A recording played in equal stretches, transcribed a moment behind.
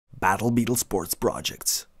Battle Beetle Sports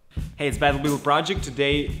Projects. Hey, it's Battle Beetle Project.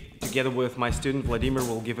 Today, together with my student Vladimir,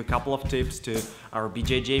 we'll give a couple of tips to our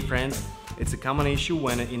BJJ friends. It's a common issue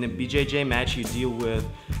when in a BJJ match you deal with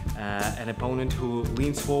an opponent who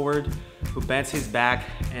leans forward, who bends his back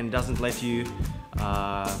and doesn't let you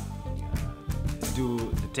do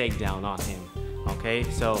the takedown on him. Okay,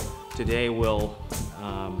 so today we'll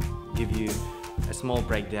give you a small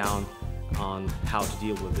breakdown on how to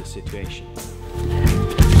deal with this situation.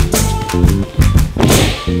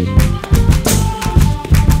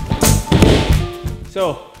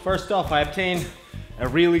 So first off, I obtain a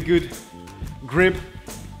really good grip,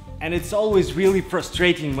 and it's always really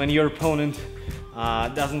frustrating when your opponent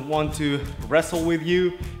doesn't want to wrestle with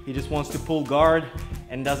you. He just wants to pull guard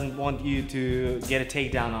and doesn't want you to get a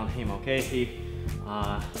takedown on him. Okay, he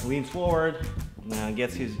leans forward,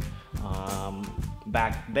 gets his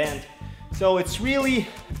back bent. So it's really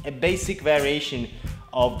a basic variation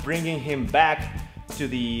of bringing him back to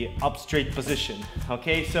the up straight position.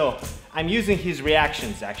 Okay, so I'm using his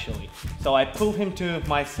reactions actually. So I pull him to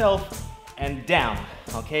myself and down.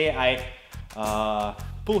 Okay, I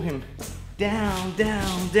pull him down,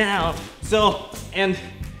 down, down. So, and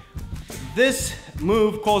this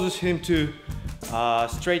move causes him to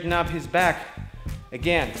straighten up his back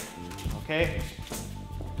again. Okay,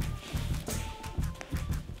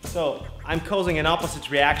 so I'm causing an opposite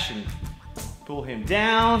reaction. Pull him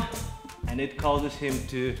down, and it causes him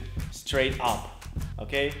to straight up.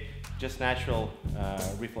 Okay, just natural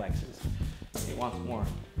reflexes. Okay, once more,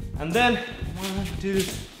 and then 1, 2,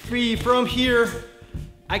 3. From here,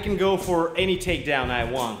 I can go for any takedown I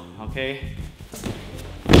want. Okay.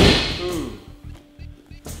 Ooh.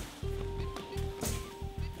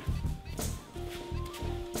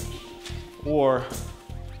 Or,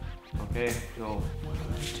 okay, go 1,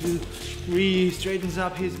 2, 3. Straightens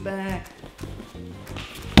up his back.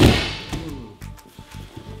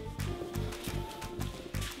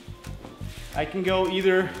 I can go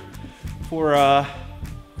either for a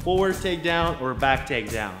forward takedown or a back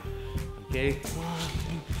takedown. Okay, 1,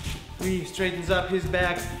 2, 3, straightens up his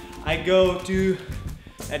back. I go to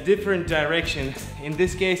a different direction. In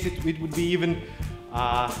this case, it would be even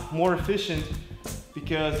more efficient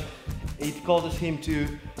because it causes him to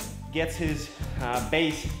get his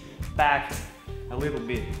base back a little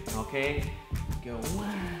bit. Okay, go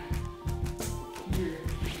 1. Here.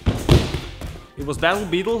 It was Battle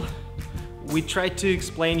Beetle. We tried to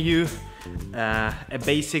explain you a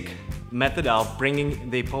basic method of bringing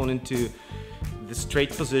the opponent to the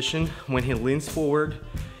straight position when he leans forward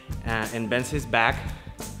and bends his back.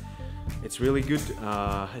 It's really good,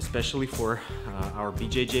 especially for our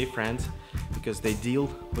BJJ friends, because they deal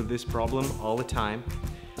with this problem all the time.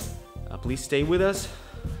 Please stay with us,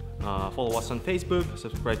 follow us on Facebook,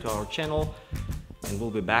 subscribe to our channel, and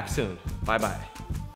we'll be back soon. Bye bye.